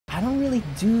really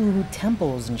do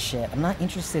temples and shit. I'm not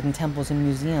interested in temples and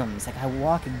museums. Like, I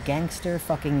walk gangster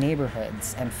fucking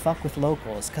neighborhoods and fuck with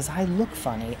locals because I look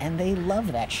funny and they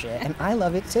love that shit and I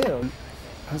love it too.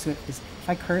 If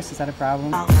I curse, is that a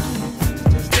problem? Yeah.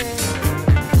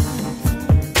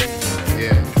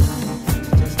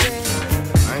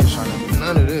 I ain't trying to do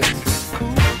none of this.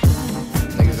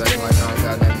 Niggas acting like I don't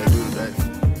got nothing to do today.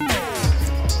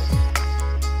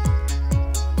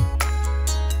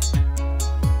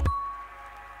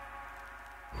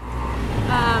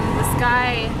 This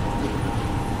guy,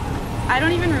 I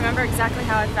don't even remember exactly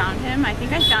how I found him. I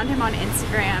think I found him on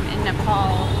Instagram in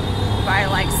Nepal by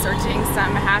like searching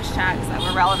some hashtags that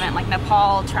were relevant, like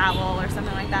Nepal travel or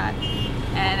something like that.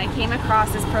 And I came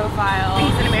across his profile.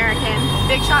 He's an American,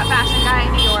 big shot fashion guy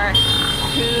in New York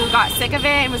who got sick of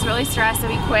it and was really stressed, so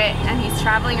he quit. And he's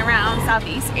traveling around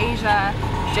Southeast Asia,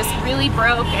 just really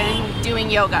broke and doing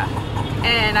yoga.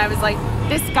 And I was like,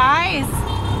 this guy is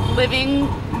living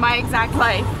my exact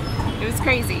life. It was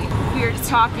crazy. We were just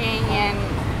talking and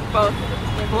both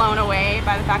blown away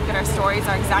by the fact that our stories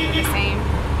are exactly the same.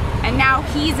 And now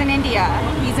he's in India,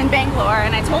 he's in Bangalore,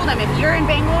 and I told him, if you're in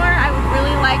Bangalore, I would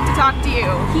really like to talk to you.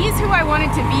 He's who I wanted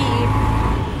to be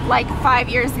like 5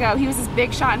 years ago. He was this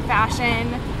big shot in fashion.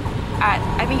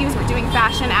 I think he was doing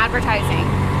fashion advertising.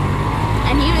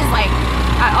 And he was like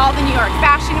at all the New York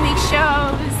Fashion Week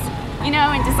shows, you know,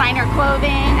 and designer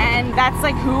clothing, and that's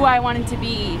like who I wanted to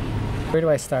be. Where do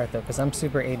I start though? Because I'm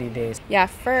super ADD. Yeah,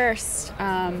 first,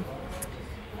 I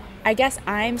guess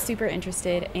I'm super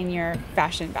interested in your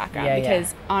fashion background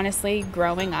because honestly,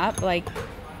 growing up, like,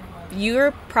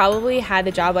 you probably had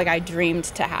the job like I dreamed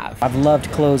to have. I've loved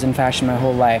clothes and fashion my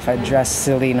whole life. I dress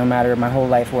silly no matter my whole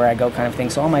life where I go kind of thing.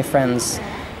 So all my friends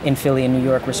in Philly and New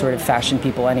York were sort of fashion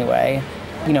people anyway.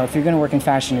 You know, if you're going to work in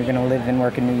fashion, you're going to live and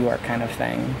work in New York kind of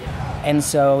thing. And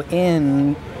so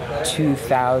in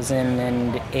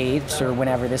 2008 or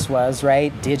whenever this was,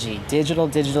 right? Digital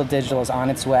is on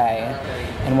its way.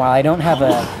 And while I don't have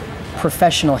a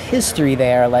professional history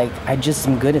there, like, I just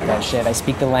am good at that shit. I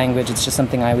speak the language. It's just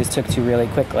something I always took to really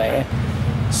quickly.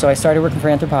 So I started working for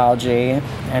Anthropologie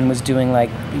and was doing, like,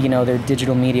 you know, their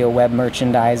digital media, web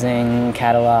merchandising,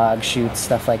 catalog shoots,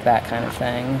 stuff like that kind of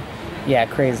thing. Yeah,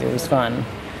 crazy. It was fun.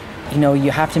 You know, you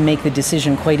have to make the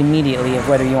decision quite immediately of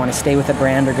whether you want to stay with a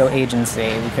brand or go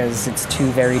agency, because it's two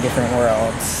very different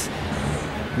worlds.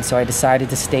 And so I decided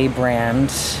to stay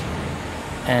brand,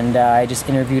 and I just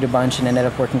interviewed a bunch and ended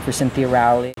up working for Cynthia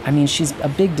Rowley. I mean, she's a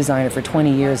big designer for 20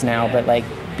 years now, but like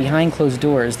behind closed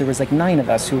doors, there was like 9 of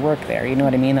us who work there, you know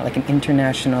what I mean? At like an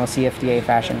international CFDA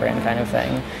fashion brand kind of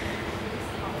thing.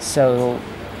 So,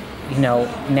 you know,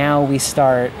 now we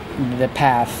start the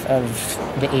path of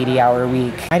the 80-hour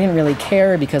week. I didn't really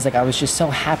care because, like, I was just so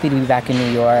happy to be back in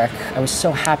New York. I was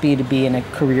so happy to be in a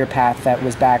career path that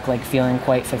was back, like, feeling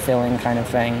quite fulfilling kind of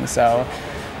thing. So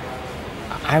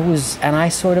I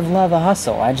sort of love a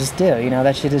hustle. I just do, you know,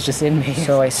 that shit is just in me.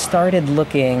 So I started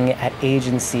looking at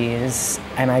agencies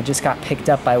and I just got picked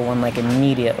up by one, like,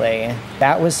 immediately.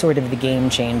 That was sort of the game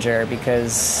changer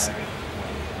because,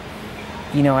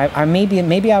 you know,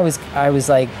 maybe I was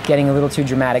like getting a little too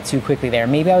dramatic too quickly there.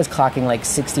 Maybe I was clocking like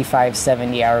 65,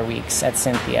 70-hour weeks at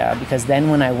Cynthia, because then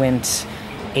when I went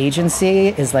agency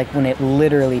is like when it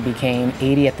literally became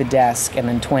 80 at the desk and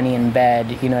then 20 in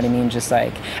bed, you know what I mean? Just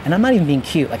like, and I'm not even being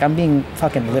cute, like I'm being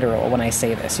fucking literal when I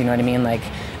say this, you know what I mean? Like,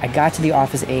 I got to the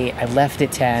office at 8, I left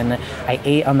at 10, I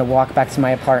ate on the walk back to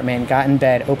my apartment, got in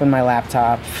bed, opened my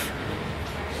laptop.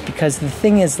 Because the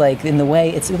thing is, like, in the way,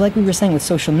 it's like we were saying with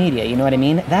social media, you know what I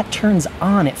mean? That turns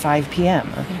on at 5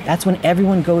 p.m. That's when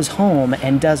everyone goes home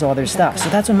and does all their stuff. So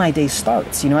that's when my day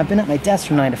starts. You know, I've been at my desk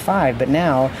from 9 to 5, but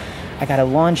now I got to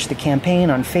launch the campaign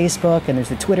on Facebook, and there's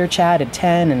the Twitter chat at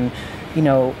 10, and, you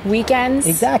know... Weekends.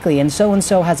 Exactly, and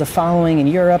so-and-so has a following in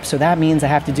Europe, so that means I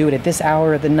have to do it at this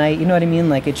hour of the night. You know what I mean?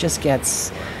 Like, it just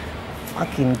gets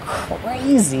fucking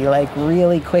crazy, like,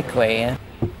 really quickly.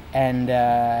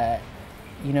 And,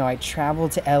 you know, I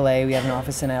traveled to LA. We have an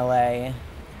office in LA.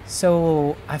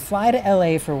 So I fly to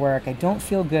LA for work. I don't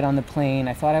feel good on the plane.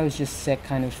 I thought I was just sick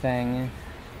kind of thing.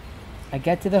 I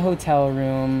get to the hotel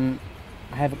room.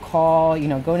 I have a call, you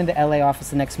know, go into the LA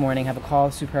office the next morning, have a call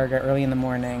with Superga early in the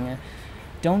morning.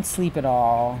 Don't sleep at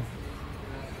all.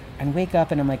 And wake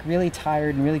up and I'm like really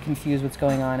tired and really confused what's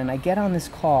going on. And I get on this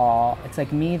call. It's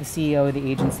like me, the CEO of the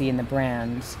agency, and the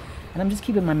brands. And I'm just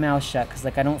keeping my mouth shut because,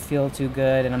 like, I don't feel too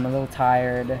good and I'm a little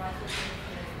tired.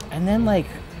 And then, like,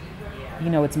 you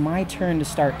know, it's my turn to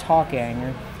start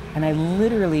talking. And I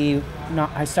literally,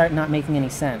 I start not making any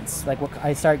sense. Like,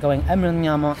 I start going,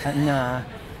 nah.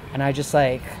 And I just,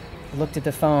 like, looked at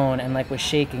the phone and, like, was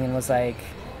shaking and was like,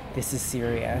 this is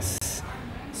serious.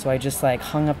 So I just like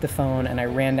hung up the phone and I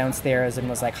ran downstairs and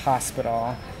was like,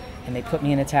 hospital. And they put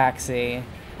me in a taxi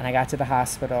and I got to the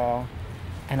hospital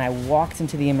and I walked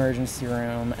into the emergency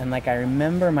room and like I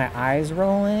remember my eyes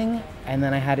rolling and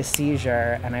then I had a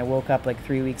seizure and I woke up like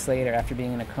 3 weeks later after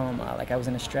being in a coma. Like I was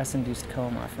in a stress-induced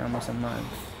coma for almost a month.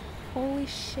 Holy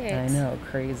shit. I know,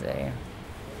 crazy.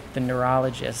 The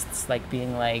neurologists like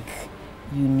being like,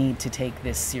 you need to take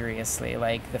this seriously.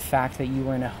 Like the fact that you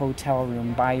were in a hotel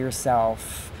room by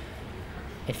yourself,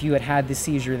 if you had had the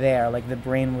seizure there, like the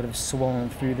brain would have swollen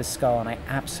through the skull and I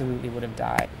absolutely would have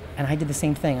died. And I did the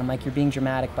same thing. I'm like, you're being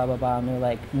dramatic, blah, blah, blah. And they're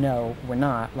like, no, we're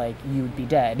not. Like, you would be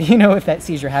dead, you know, if that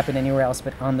seizure happened anywhere else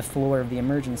but on the floor of the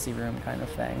emergency room kind of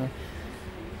thing.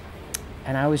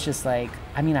 And I was just like,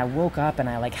 I mean, I woke up and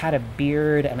I like had a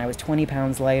beard and I was 20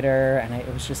 pounds lighter and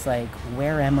it was just like,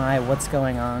 where am I? What's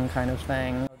going on kind of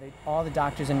thing. All the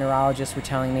doctors and neurologists were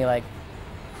telling me like,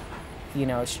 you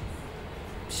know,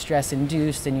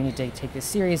 stress-induced and you need to take this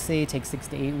seriously, take 6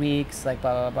 to 8 weeks, like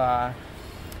blah, blah, blah.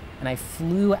 And I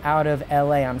flew out of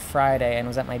LA on Friday and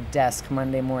was at my desk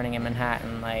Monday morning in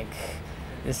Manhattan, like,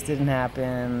 this didn't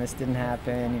happen,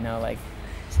 you know, like,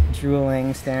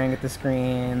 drooling, staring at the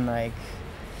screen, like,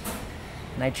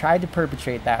 and I tried to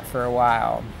perpetrate that for a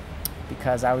while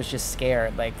because I was just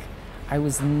scared. Like, I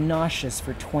was nauseous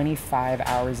for 25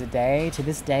 hours a day. To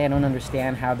this day, I don't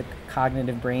understand how the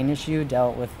cognitive brain issue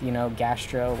dealt with, you know,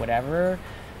 gastro, whatever.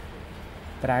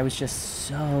 But I was just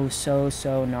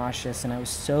so nauseous and I was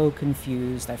so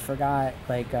confused. I forgot,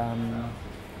 like,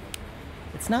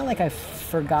 it's not like I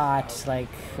forgot, like,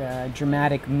 a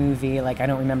dramatic movie, like, I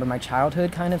don't remember my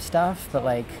childhood kind of stuff, but,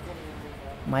 like,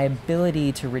 my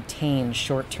ability to retain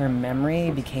short-term memory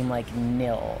became, like,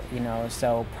 nil, you know,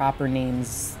 so proper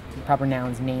nouns,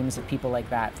 names of people like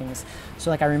that, things. So,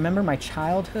 like, I remember my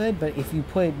childhood, but if you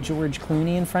put George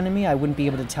Clooney in front of me, I wouldn't be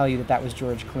able to tell you that that was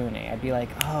George Clooney. I'd be like,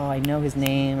 oh, I know his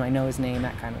name,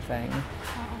 that kind of thing.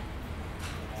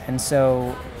 And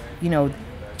so, you know,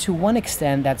 to one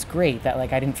extent, that's great, that,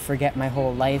 like, I didn't forget my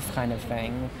whole life kind of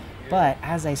thing. But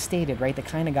as I stated, right, the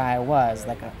kind of guy I was,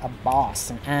 like a boss,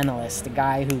 an analyst, a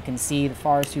guy who can see the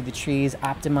forest through the trees,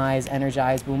 optimize,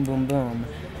 energize, boom, boom, boom.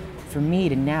 For me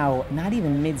to now, not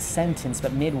even mid-sentence,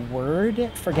 but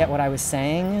mid-word, forget what I was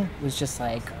saying, was just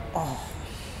like, oh,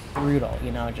 brutal,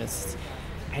 you know, just,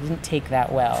 I didn't take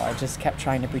that well. I just kept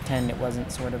trying to pretend it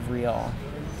wasn't sort of real.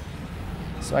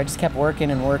 So I just kept working,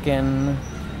 and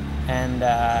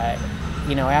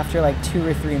you know, after like 2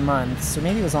 or 3 months, or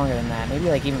maybe it was longer than that, maybe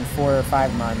like even 4 or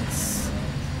 5 months,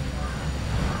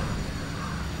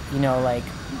 you know, like,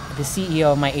 the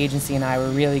CEO of my agency and I were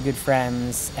really good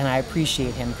friends, and I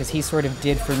appreciate him because he sort of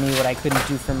did for me what I couldn't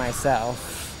do for myself,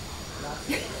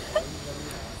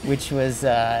 which was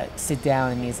sit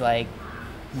down and he's like,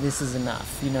 this is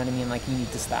enough, you know what I mean, like, you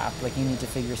need to stop, like, you need to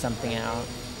figure something out,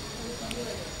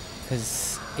 because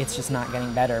it's just not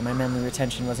getting better. My memory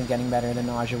retention wasn't getting better, the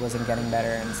nausea wasn't getting better,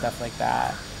 and stuff like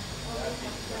that.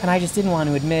 And I just didn't want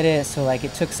to admit it, so, like,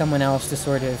 it took someone else to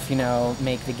sort of, you know,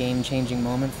 make the game-changing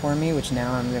moment for me, which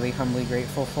now I'm really humbly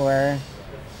grateful for.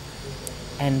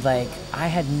 And, like, I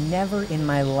had never in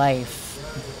my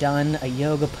life done a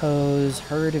yoga pose,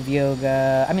 heard of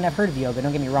yoga. I mean, I've heard of yoga,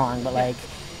 don't get me wrong, but, like,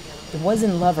 it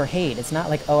wasn't love or hate. It's not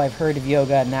like, oh, I've heard of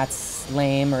yoga and that's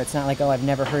lame, or it's not like, oh, I've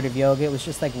never heard of yoga. It was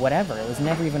just like, whatever. It was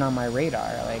never even on my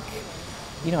radar. Like,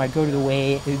 you know, I'd go to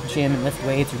the gym and lift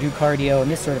weights or do cardio and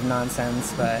this sort of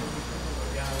nonsense, but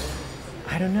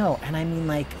I don't know. And I mean,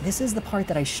 like, this is the part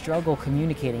that I struggle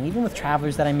communicating. Even with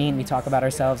travelers that I meet, we talk about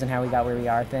ourselves and how we got where we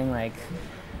are thing, like,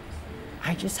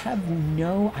 I just have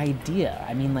no idea.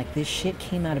 I mean, like, this shit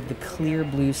came out of the clear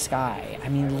blue sky. I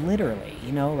mean, literally,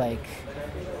 you know, like,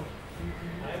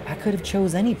 I could have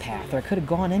chose any path, or I could have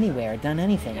gone anywhere, done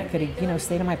anything. I could have, you know,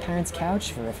 stayed on my parents'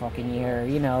 couch for a fucking year,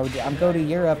 you know, I'll go to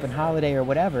Europe and holiday or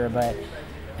whatever, but,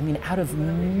 I mean, out of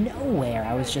nowhere,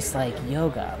 I was just like,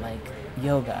 yoga,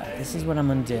 this is what I'm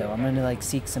gonna do. I'm gonna, like,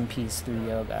 seek some peace through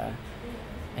yoga.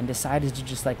 And decided to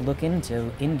just, like, look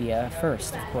into India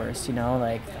first, of course, you know,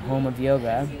 like, the home of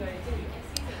yoga.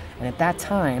 And at that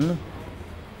time,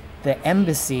 the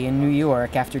embassy in New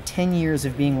York, after 10 years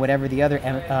of being whatever the other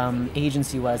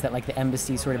agency was that, like, the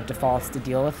embassy sort of defaults to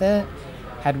deal with it,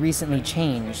 had recently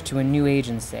changed to a new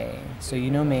agency. So, you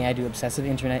know me, I do obsessive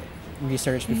internet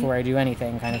research before I do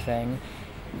anything kind of thing.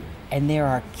 And there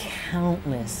are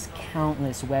countless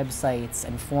websites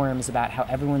and forums about how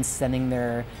everyone's sending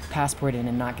their passport in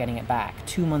and not getting it back.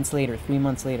 2 months later, 3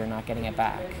 months later, not getting it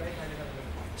back.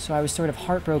 So I was sort of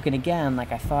heartbroken again,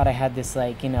 like, I thought I had this,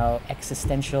 like, you know,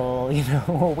 existential, you know,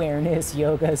 awareness,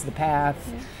 yoga is the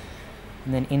path.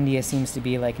 and then India seems to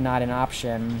be like not an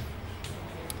option.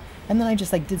 And then I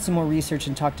just like did some more research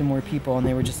and talked to more people, and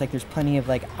they were just like, there's plenty of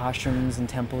like ashrams and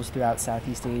temples throughout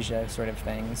Southeast Asia sort of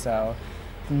thing. So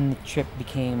then the trip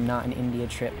became not an India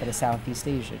trip, but a Southeast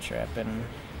Asia trip. And,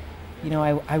 you know,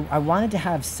 I wanted to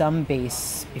have some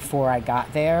base before I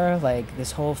got there. Like,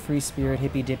 this whole free spirit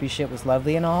hippy dippy shit was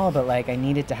lovely and all, but like I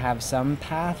needed to have some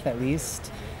path at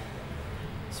least.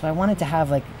 So I wanted to have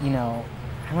like, you know,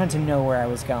 I wanted to know where I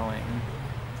was going.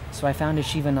 So I found a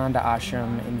Shivananda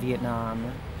ashram in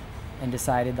Vietnam and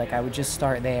decided like I would just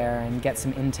start there and get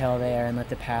some intel there and let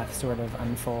the path sort of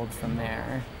unfold from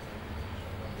there.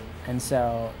 And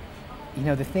so, you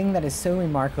know, the thing that is so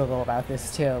remarkable about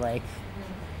this too, like,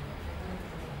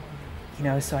 you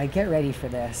know, so I get ready for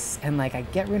this and like I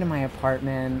get rid of my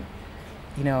apartment.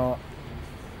 You know,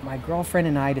 my girlfriend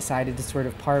and I decided to sort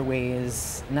of part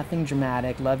ways, nothing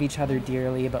dramatic, love each other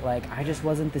dearly, but like I just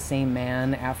wasn't the same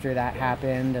man after that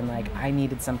happened, and like I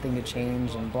needed something to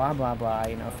change and blah blah blah,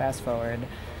 you know, fast forward.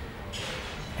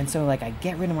 And so like I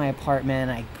get rid of my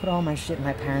apartment, I put all my shit in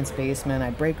my parents' basement,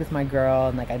 I break with my girl,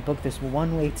 and like I book this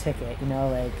one-way ticket, you know,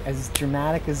 like as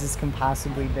dramatic as this can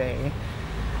possibly be.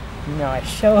 You know, I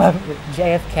show up with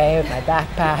JFK with my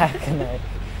backpack, and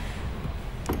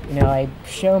I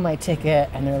show my ticket,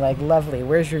 and they're like, lovely,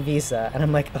 where's your visa? And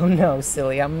I'm like, oh no,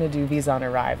 silly, I'm gonna do visa on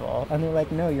arrival. And they're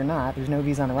like, no, you're not, there's no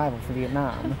visa on arrival for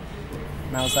Vietnam.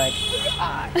 And I was like,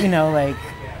 you know, like,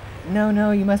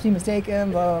 no, you must be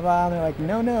mistaken, blah, blah, blah. And they're like,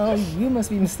 no, you must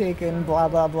be mistaken, blah,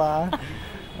 blah, blah.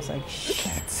 I was like,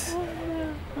 shit.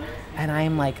 And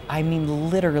I'm like, I mean,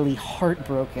 literally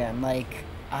heartbroken, like,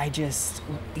 I just,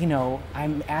 you know,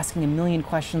 I'm asking a million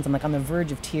questions. I'm like on the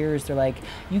verge of tears. They're like,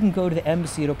 you can go to the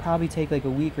embassy. It'll probably take like a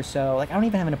week or so. Like, I don't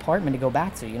even have an apartment to go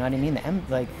back to. You know what I mean?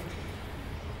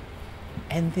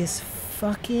 And this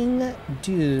fucking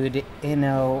dude in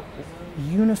a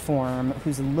uniform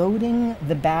who's loading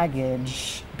the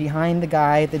baggage behind the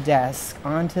guy at the desk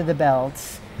onto the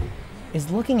belt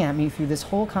is looking at me through this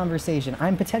whole conversation.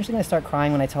 I'm potentially going to start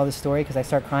crying when I tell this story, because I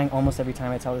start crying almost every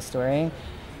time I tell this story.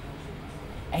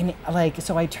 And like,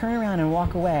 so I turn around and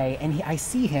walk away, and I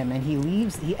see him, and he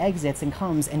leaves, he exits and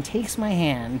comes and takes my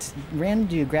hand. Random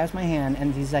dude grabs my hand,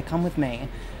 and he's like, come with me.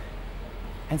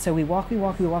 And so we walk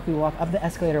up the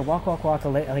escalator, walk,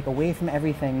 like away from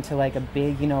everything to like a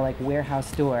big, you know, like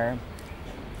warehouse door.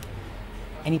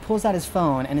 And he pulls out his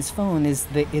phone, and his phone is,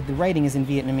 the writing is in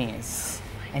Vietnamese.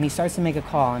 And he starts to make a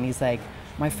call, and he's like,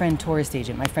 my friend tourist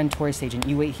agent,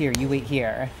 you wait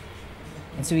here.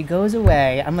 And so he goes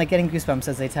away. I'm like getting goosebumps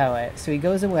as I tell it. So he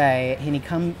goes away,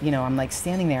 and you know, I'm like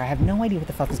standing there. I have no idea what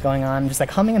the fuck is going on. I'm just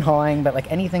like humming and hawing, but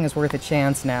like anything is worth a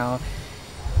chance now.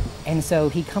 And so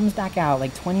he comes back out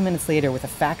like 20 minutes later with a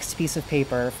faxed piece of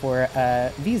paper for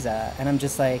a visa. And I'm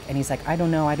just like, and he's like, I don't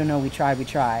know. We try.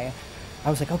 I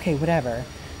was like, okay, whatever.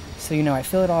 So, you know, I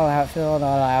fill it all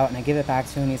out, and I give it back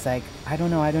to him. He's like, I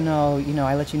don't know. You know,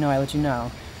 I let you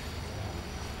know.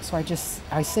 So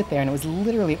I sit there, and it was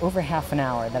literally over half an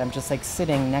hour that I'm just like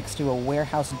sitting next to a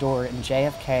warehouse door in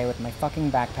JFK with my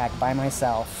fucking backpack by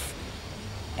myself.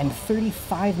 And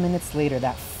 35 minutes later,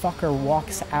 that fucker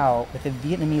walks out with a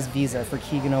Vietnamese visa for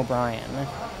Keegan O'Brien.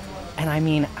 And I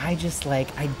mean, I just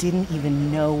like, I didn't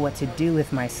even know what to do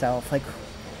with myself. Like,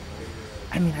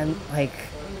 I mean,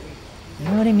 you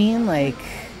know what I mean? Like,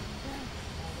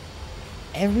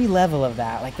 every level of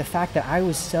that, like the fact that I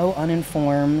was so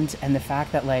uninformed, and the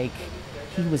fact that like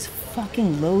he was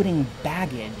fucking loading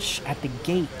baggage at the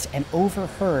gate and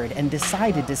overheard and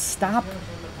decided to stop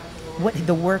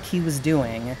the work he was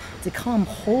doing to come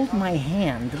hold my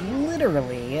hand,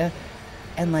 literally,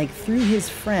 and like through his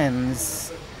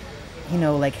friends, you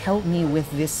know, like help me with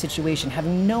this situation,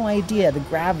 having no idea the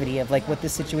gravity of like what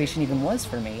this situation even was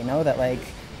for me, you know, that like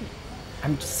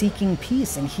I'm seeking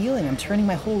peace and healing. I'm turning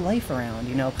my whole life around,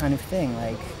 you know, kind of thing.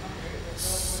 Like,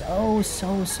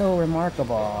 so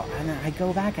remarkable. And I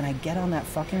go back and I get on that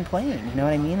fucking plane, you know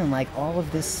what I mean? And like all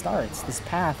of this starts, this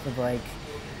path of like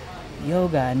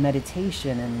yoga and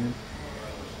meditation, and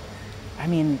I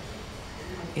mean,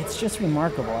 it's just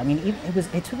remarkable. I mean,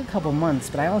 it took a couple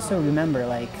months, but I also remember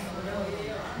like,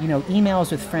 you know,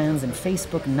 emails with friends and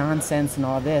Facebook nonsense and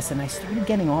all this, and I started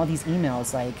getting all these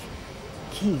emails like,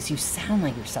 Keys, you sound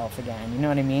like yourself again, you know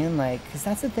what I mean? Like, because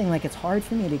that's the thing, like, it's hard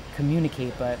for me to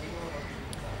communicate, but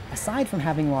aside from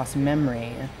having lost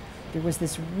memory, there was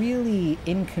this really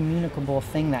incommunicable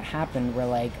thing that happened where,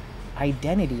 like,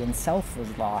 identity and self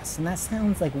was lost. And that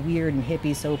sounds like weird and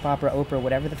hippie, soap opera, Oprah,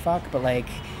 whatever the fuck, but like,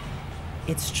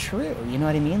 it's true, you know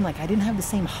what I mean? Like, I didn't have the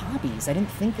same hobbies. I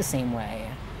didn't think the same way.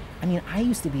 I mean, I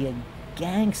used to be a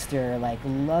gangster, like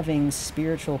loving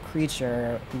spiritual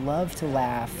creature, love to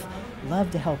laugh,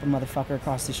 love to help a motherfucker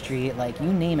across the street, like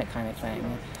you name it kind of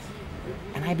thing.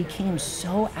 And I became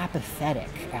so apathetic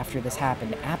after this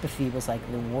happened. Apathy was like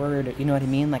the word, you know what I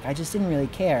mean? Like I just didn't really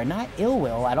care. Not ill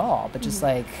will at all, but just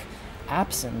like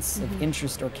absence of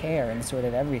interest or care in sort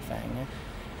of everything.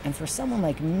 And for someone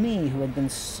like me who had been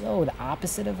so the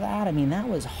opposite of that, I mean, that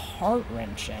was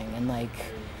heart-wrenching. And like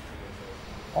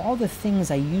all the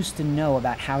things I used to know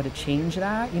about how to change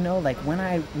that, you know, like when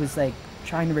I was like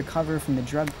trying to recover from the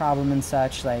drug problem and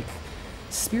such, like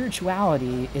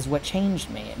spirituality is what changed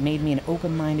me. It made me an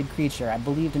open-minded creature. I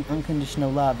believed in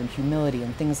unconditional love and humility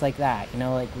and things like that, you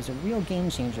know, like it was a real game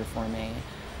changer for me.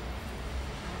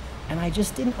 And I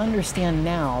just didn't understand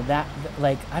now that,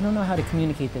 like, I don't know how to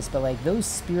communicate this, but like those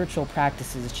spiritual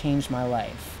practices changed my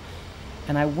life.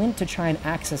 And I went to try and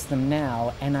access them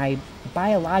now, and I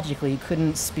biologically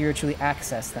couldn't spiritually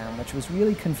access them, which was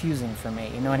really confusing for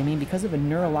me, you know what I mean? Because of a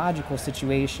neurological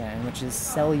situation, which is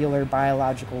cellular,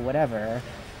 biological, whatever,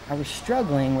 I was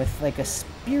struggling with like a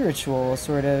spiritual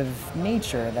sort of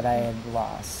nature that I had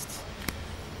lost.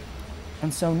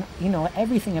 And so, you know,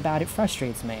 everything about it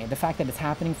frustrates me. The fact that it's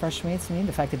happening frustrates me.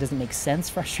 The fact that it doesn't make sense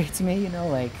frustrates me, you know,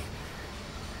 like...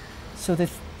 So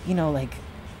you know, like...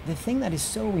 The thing that is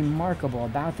so remarkable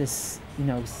about this, you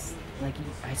know, like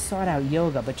I sought out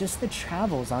yoga, but just the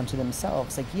travels onto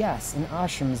themselves. Like, yes, in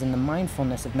ashrams and the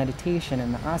mindfulness of meditation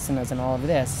and the asanas and all of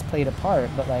this played a part,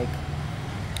 but like,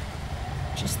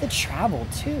 just the travel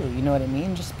too, you know what I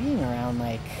mean? Just being around,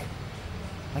 like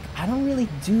I don't really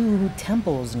do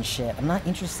temples and shit. I'm not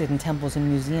interested in temples and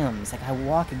museums. Like, I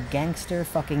walk gangster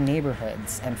fucking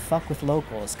neighborhoods and fuck with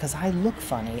locals because I look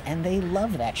funny and they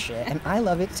love that shit and I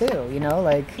love it too, you know?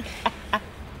 Like,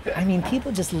 I mean,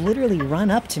 people just literally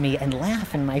run up to me and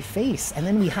laugh in my face and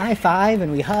then we high five and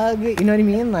we hug, you know what I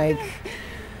mean? Like,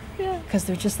 because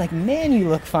they're just like, man, you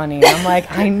look funny. And I'm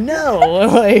like, I know,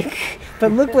 like,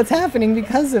 but look what's happening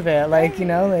because of it. Like, you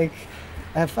know, like,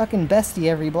 a fucking bestie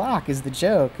every block is the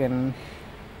joke. And,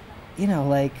 you know,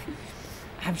 like,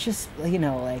 I'm just, you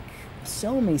know, like,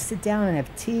 so many sit down and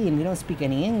have tea and we don't speak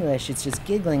any English. It's just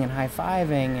giggling and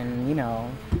high-fiving and, you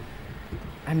know,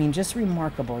 I mean, just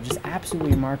remarkable, just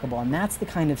absolutely remarkable. And that's the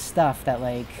kind of stuff that,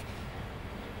 like,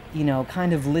 you know,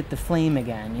 kind of lit the flame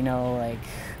again, you know, like,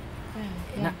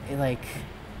 not, like,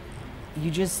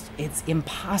 you just, it's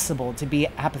impossible to be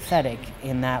apathetic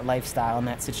in that lifestyle, in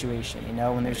that situation, you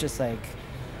know, when there's just, like,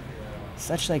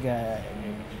 such, like, a,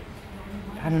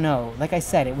 I don't know, like I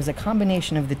said, it was a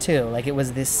combination of the two. Like, it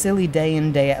was this silly day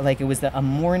in, day out, like, it was a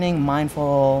morning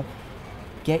mindful,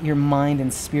 get your mind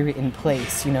and spirit in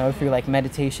place, you know, through, like,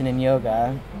 meditation and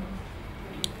yoga,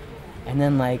 and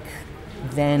then, like,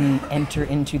 then enter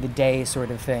into the day sort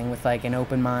of thing with, like, an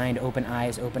open mind, open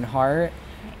eyes, open heart.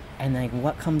 And, like,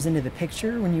 what comes into the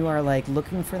picture when you are, like,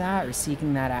 looking for that or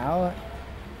seeking that out,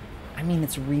 I mean,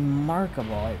 it's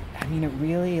remarkable. I mean, it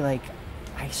really, like,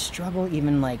 I struggle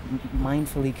even, like,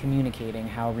 mindfully communicating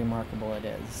how remarkable it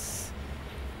is.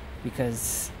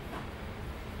 Because,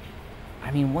 I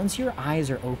mean, once your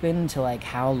eyes are open to, like,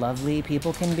 how lovely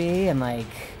people can be and, like,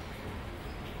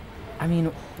 I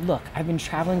mean, look, I've been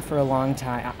traveling for a long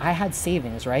time. I had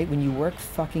savings, right? When you work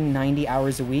fucking 90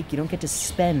 hours a week, you don't get to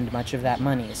spend much of that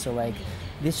money. So, like,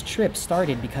 this trip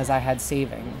started because I had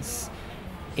savings.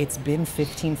 It's been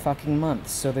 15 fucking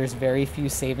months, so there's very few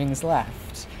savings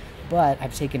left. But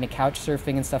I've taken to couch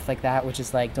surfing and stuff like that, which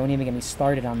is, like, don't even get me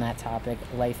started on that topic,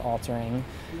 life-altering.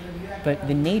 But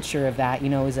the nature of that, you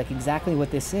know, is, like, exactly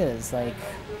what this is. Like,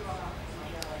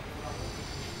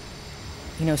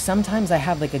 you know, sometimes I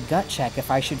have, like, a gut check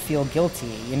if I should feel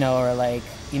guilty, you know, or, like,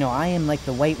 you know, I am, like,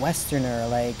 the white Westerner,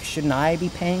 like, shouldn't I be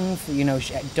paying for, you know,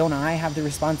 don't I have the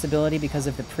responsibility because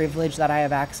of the privilege that I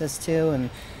have access to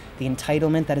and the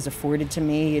entitlement that is afforded to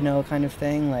me, you know, kind of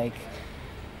thing, like,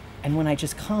 and when I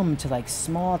just come to, like,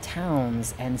 small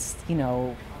towns and, you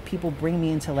know, people bring me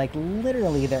into, like,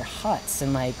 literally their huts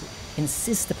and, like,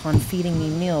 insist upon feeding me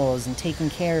meals and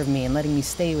taking care of me and letting me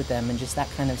stay with them and just that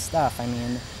kind of stuff, I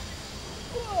mean...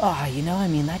 Oh, you know, I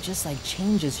mean, that just, like,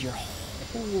 changes your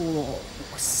whole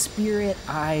spirit,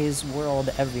 eyes, world,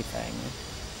 everything.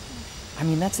 I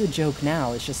mean, that's the joke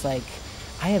now. It's just, like,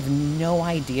 I have no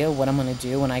idea what I'm going to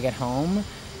do when I get home,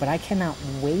 but I cannot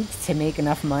wait to make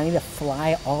enough money to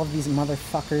fly all of these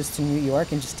motherfuckers to New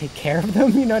York and just take care of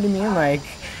them, you know what I mean? Like,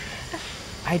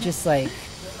 I just, like...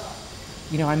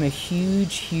 You know, I'm a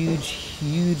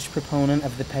huge proponent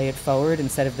of the pay it forward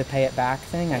instead of the pay it back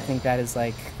thing. I think that is,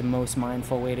 like, the most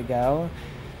mindful way to go.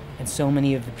 And so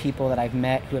many of the people that I've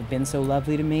met who have been so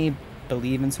lovely to me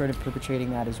believe in sort of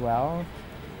perpetrating that as well.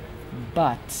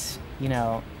 But you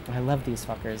know, I love these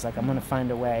fuckers. Like, I'm gonna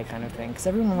find a way, kind of thing. Because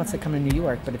everyone wants to come to New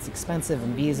York, but it's expensive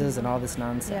and visas and all this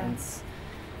nonsense.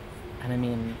 Yeah. And I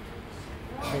mean,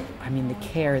 the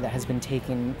care that has been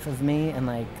taken of me, and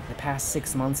like the past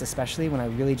 6 months, especially when I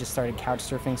really just started couch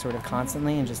surfing sort of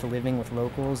constantly and just living with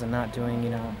locals and not doing,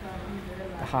 you know,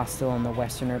 the hostel in the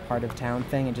westerner part of town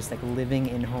thing, and just like living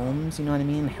in homes, you know what I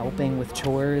mean? Helping with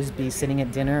chores, be sitting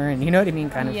at dinner, and you know what I mean,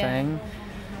 kind of thing.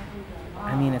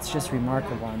 I mean, it's just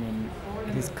remarkable. I mean,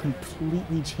 it has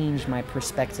completely changed my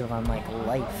perspective on like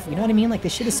life. You know what I mean? Like,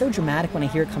 this shit is so dramatic when I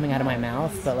hear it coming out of my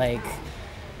mouth, but like,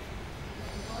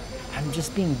 I'm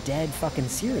just being dead fucking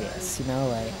serious, you know,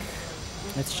 like,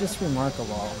 it's just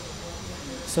remarkable.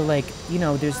 So like, you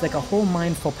know, there's like a whole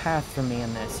mindful path for me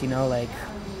in this, you know, like,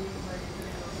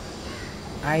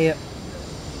 I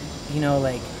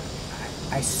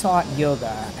sought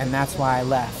yoga, and that's why I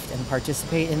left and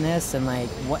participate in this, and like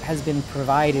what has been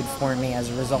provided for me as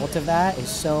a result of that is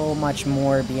so much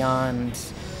more beyond,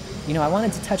 you know, I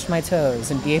wanted to touch my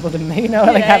toes and be able to, you know,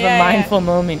 like have a mindful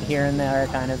moment here and there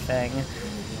kind of thing,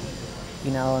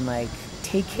 you know, and like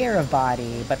take care of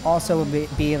body, but also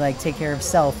be like take care of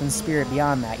self and spirit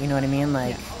beyond that, you know what I mean?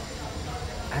 Like,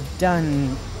 I've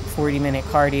done 40-minute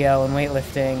cardio and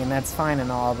weightlifting, and that's fine and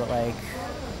all, but like,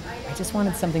 I just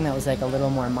wanted something that was like a little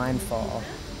more mindful.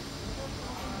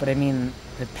 But I mean,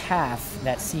 the path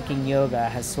that seeking yoga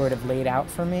has sort of laid out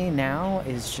for me now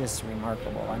is just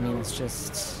remarkable. I mean,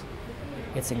 it's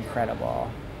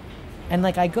incredible. And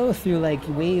like, I go through like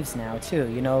waves now too,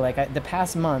 you know, like the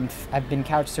past month I've been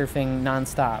couch surfing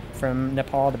nonstop from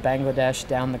Nepal to Bangladesh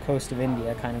down the coast of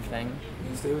India, kind of thing.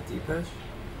 Did you stay with Deepesh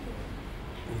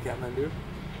in Kathmandu?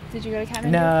 Did you go to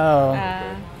Kathmandu?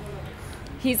 No.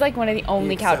 He's like one of the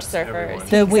only couch surfers.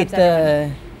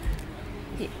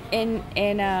 In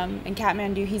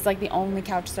Kathmandu, he's like the only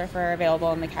couch surfer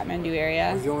available in the Kathmandu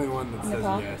area. He's the only one that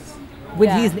Nepal. says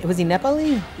yes. Was he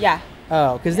Nepali? Yeah.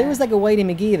 Oh, because there was like a Whitey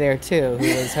McGee there too who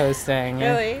was hosting.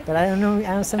 Really? But I don't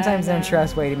know. Sometimes I don't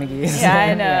trust Whitey McGee's. Yeah,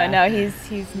 I know. Yeah. No, he's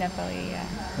Nepali. Yeah.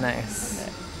 Nice.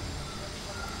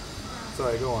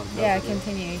 Sorry, go on. Yeah,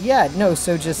 continue. Yeah, no.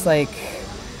 So just like,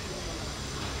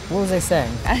 what was I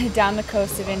saying? Down the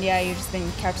coast of India, you've just been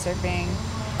couch surfing.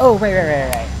 Oh,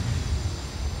 right.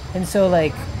 And so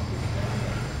like,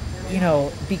 you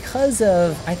know, because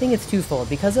of, I think it's twofold,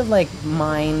 because of like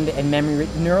mind and memory,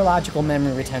 neurological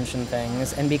memory retention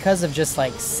things, and because of just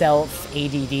like self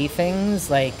ADD things,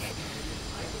 like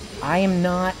I am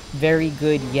not very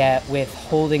good yet with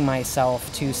holding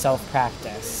myself to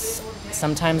self-practice.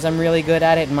 Sometimes I'm really good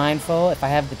at it and mindful if I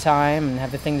have the time and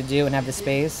have the thing to do and have the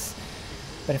space.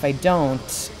 But if I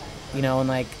don't, you know, and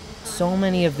like so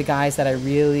many of the guys that I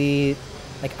really,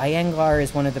 like Iyengar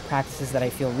is one of the practices that I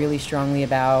feel really strongly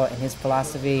about, and his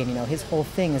philosophy, and you know, his whole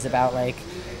thing is about like,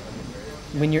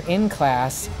 when you're in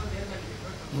class,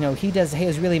 you know, he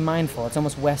is really mindful. It's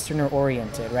almost Westerner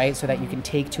oriented, right? So that you can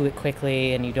take to it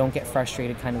quickly and you don't get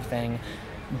frustrated kind of thing.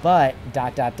 But, ...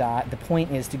 the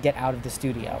point is to get out of the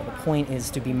studio. The point is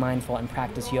to be mindful and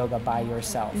practice yoga by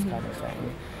yourself kind of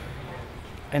thing.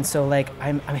 And so like,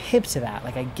 I'm hip to that.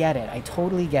 Like, I get it. I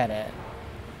totally get it.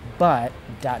 But, ...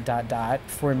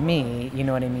 for me, you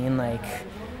know what I mean? Like,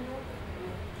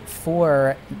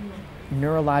 for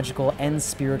neurological and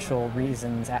spiritual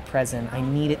reasons at present, I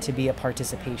need it to be a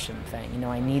participation thing. You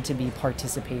know, I need to be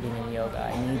participating in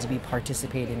yoga. I need to be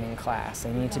participating in class.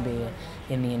 I need to be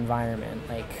in the environment.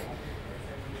 Like,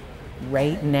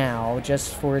 right now,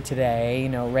 just for today, you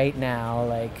know, right now,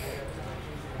 like,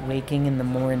 waking in the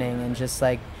morning and just,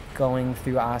 like, going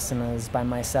through asanas by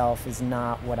myself is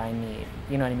not what I need.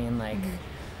 You know what I mean? Like,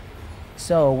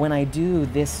 so when I do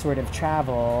this sort of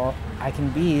travel, I can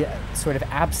be sort of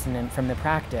abstinent from the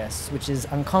practice, which is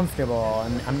uncomfortable,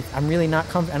 and I'm really not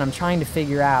comfortable, and I'm trying to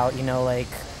figure out, you know, like,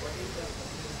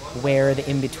 where the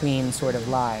in-between sort of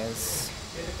lies.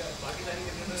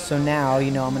 So now,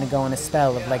 you know, I'm going to go on a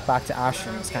spell of like bhakti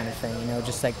ashrams kind of thing, you know,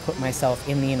 just like put myself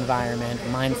in the environment, a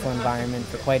mindful environment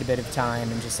for quite a bit of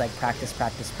time, and just like practice.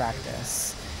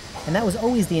 And that was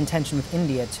always the intention with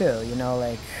India too, you know,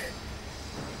 like,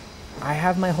 I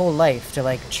have my whole life to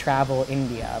like travel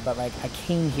India, but like I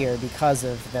came here because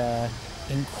of the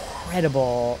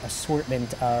incredible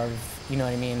assortment of, you know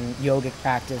what I mean, yogic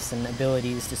practice and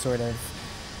abilities to sort of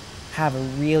have a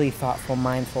really thoughtful,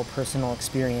 mindful, personal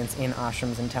experience in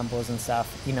ashrams and temples and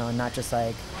stuff, you know, and not just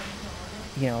like,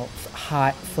 you know,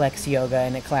 hot flex yoga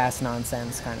in a class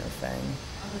nonsense kind of thing.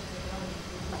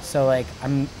 So like,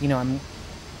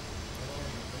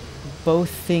 both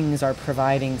things are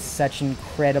providing such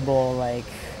incredible like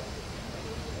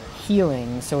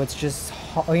healing, so it's just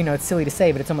you know, it's silly to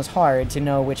say, but it's almost hard to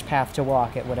know which path to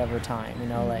walk at whatever time, you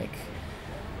know, like,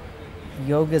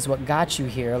 yoga's what got you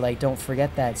here, like, don't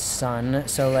forget that, son.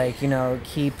 So, like, you know,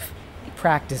 keep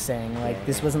practicing. Like,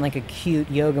 this wasn't like a cute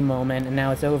yoga moment and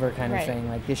now it's over kind of thing.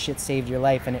 Like, this shit saved your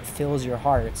life and it fills your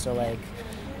heart. So, like,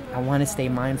 I want to stay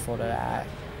mindful to that.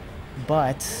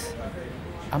 But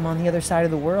I'm on the other side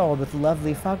of the world with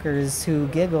lovely fuckers who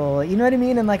giggle, you know what I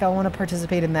mean? And, like, I want to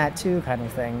participate in that too, kind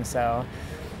of thing. So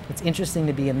it's interesting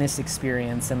to be in this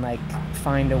experience and, like,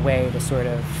 find a way to sort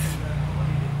of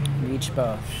reach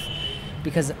both.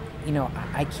 Because, you know,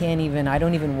 I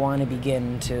don't even want to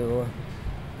begin to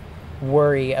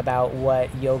worry about what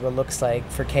yoga looks like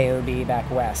for KOB back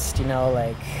west, you know,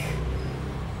 like,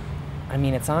 I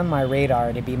mean, it's on my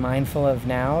radar to be mindful of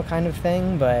now kind of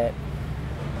thing, but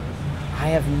I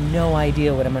have no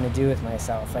idea what I'm going to do with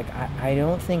myself. Like, I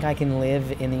don't think I can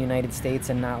live in the United States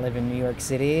and not live in New York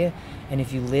City, and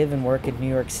if you live and work in New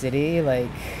York City,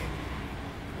 like,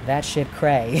 that shit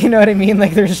cray, you know what I mean?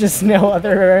 Like, there's just no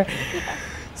other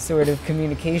sort of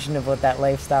communication of what that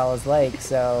lifestyle is like,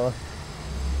 so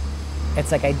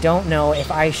it's like I don't know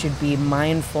if I should be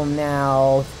mindful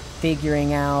now,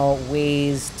 figuring out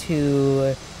ways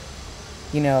to,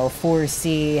 you know,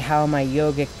 foresee how my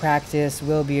yogic practice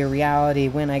will be a reality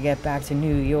when I get back to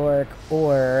New York,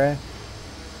 or,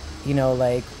 you know,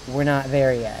 like, we're not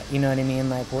there yet, you know what I mean?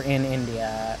 Like, we're in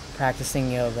India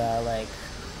practicing yoga, like,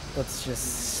 let's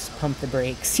just pump the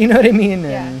brakes, you know what I mean?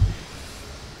 And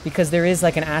because there is,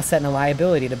 like, an asset and a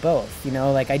liability to both, you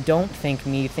know? Like, I don't think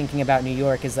me thinking about New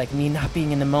York is, like, me not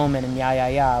being in the moment and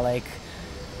like,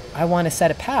 I want to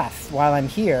set a path while I'm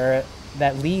here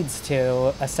that leads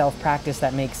to a self-practice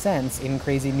that makes sense in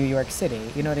crazy New York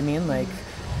City, you know what I mean? Like,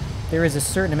 there is a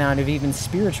certain amount of even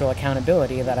spiritual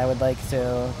accountability that I would like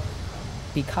to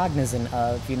be cognizant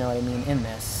of, you know what I mean, in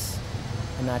this.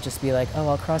 And not just be like, oh,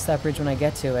 I'll cross that bridge when I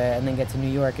get to it, and then get to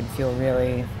New York and feel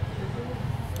really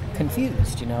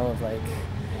confused, you know, of, like,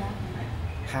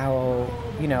 how,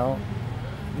 you know,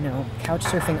 couch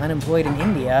surfing unemployed in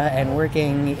India and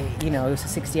working, you know,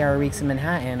 60-hour weeks in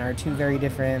Manhattan are two very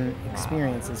different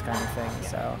experiences kind of thing.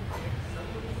 So,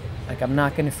 like, I'm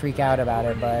not going to freak out about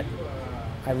it, but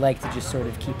I like to just sort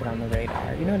of keep it on the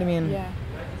radar. You know what I mean? Yeah.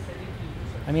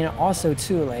 I mean, also,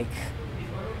 too, like,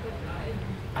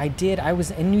 I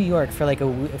was in New York for,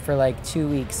 like, 2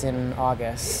 weeks in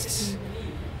August.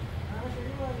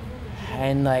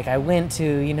 And, like, I went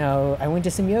to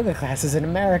some yoga classes in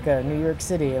America, New York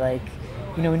City. Like,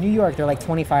 you know, in New York, they're like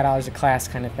 $25 a class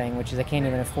kind of thing, which is I can't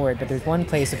even afford. But there's one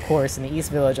place, of course, in the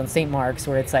East Village on St. Mark's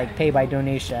where it's, like, pay by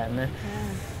donation. Yeah.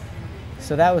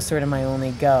 So that was sort of my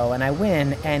only go. And I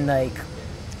went, and, like,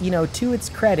 you know, to its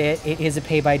credit, it is a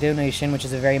pay by donation, which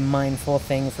is a very mindful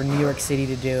thing for New York City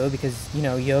to do because, you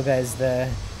know, yoga is the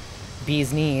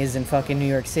bee's knees in fucking New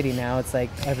York City now. It's like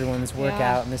everyone's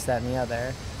workout and this, that, and the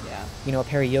other. You know, a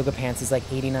pair of yoga pants is like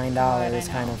 $89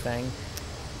 kind of thing.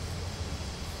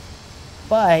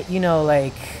 But, you know,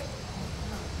 like,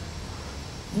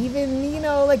 even, you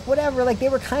know, like, whatever, like, they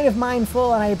were kind of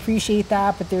mindful, and I appreciate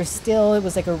that, but there's still, it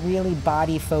was like a really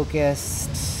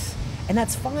body-focused, and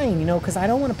that's fine, you know, because I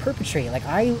don't want to perpetrate. Like,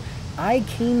 I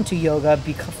came to yoga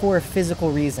for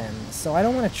physical reasons, so I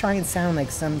don't want to try and sound like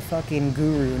some fucking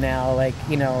guru now, like,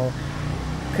 you know,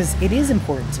 because it is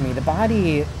important to me. The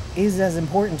body is as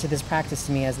important to this practice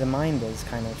to me as the mind is,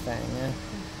 kind of thing.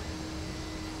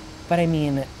 But I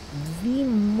mean, the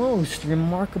most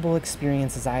remarkable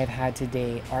experiences I have had to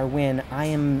date are when I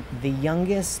am the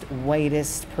youngest,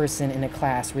 whitest person in a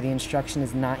class where the instruction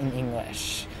is not in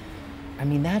English. I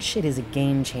mean, that shit is a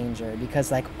game changer because,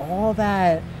 like, all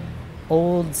that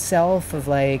old self of,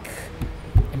 like,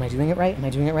 am I doing it right? Am I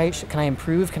doing it right? Can I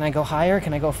improve? Can I go higher?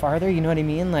 Can I go farther? You know what I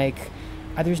mean? Like,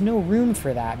 there's no room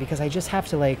for that because I just have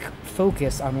to, like,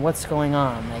 focus on what's going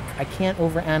on. Like, I can't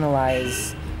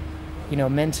overanalyze, you know,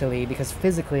 mentally, because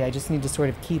physically I just need to sort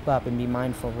of keep up and be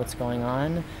mindful of what's going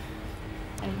on.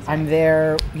 Exactly. I'm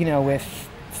there, you know, with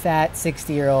fat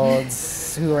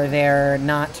 60-year-olds who are there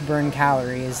not to burn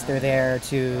calories. They're there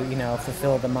to, you know,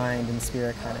 fulfill the mind and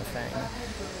spirit kind of thing.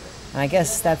 And I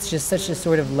guess that's just such a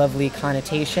sort of lovely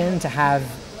connotation to have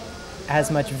as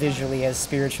much visually as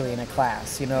spiritually in a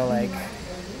class, you know, like,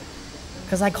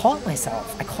 because I caught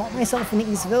myself in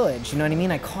the East Village, you know what I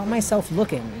mean? I caught myself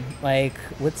looking, like,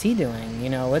 what's he doing? You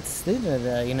know, what's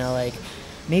the, you know, like,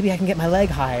 maybe I can get my leg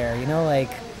higher, you know, like,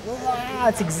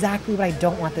 it's exactly what I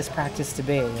don't want this practice to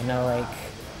be, you know, like,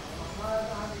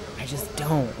 I just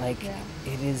don't, like,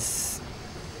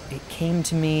 it came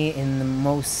to me in the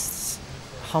most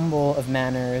humble of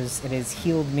manners. It has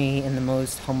healed me in the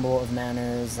most humble of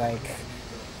manners, like,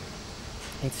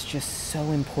 it's just so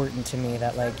important to me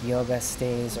that like yoga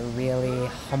stays a really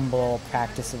humble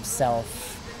practice of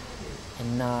self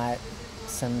and not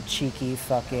some cheeky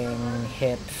fucking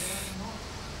hip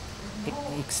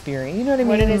experience. You know what I mean?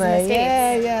 What it is in the like,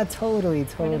 States. yeah, totally.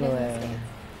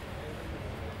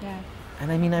 Yeah.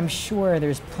 And I mean, I'm sure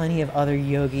there's plenty of other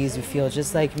yogis who feel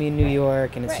just like me in New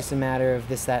York, and it's just a matter of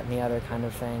this, that, and the other kind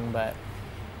of thing. But,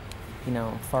 you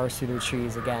know, forest through the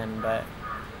trees again. But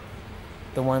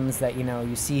the ones that, you know,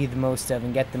 you see the most of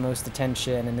and get the most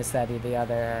attention and this, that, and the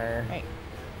other are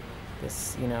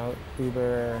this, you know,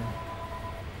 uber,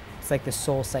 it's like the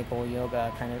soul cycle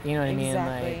yoga kind of, you know what I mean?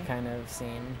 Like, kind of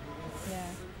scene. Yeah.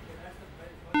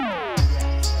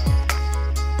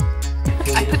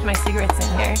 I put my cigarettes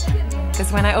in here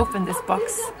because when I open this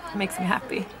box, it makes me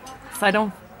happy. So I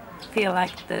don't feel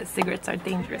like the cigarettes are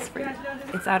dangerous for you.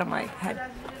 It's out of my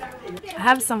head. I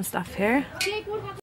have some stuff here.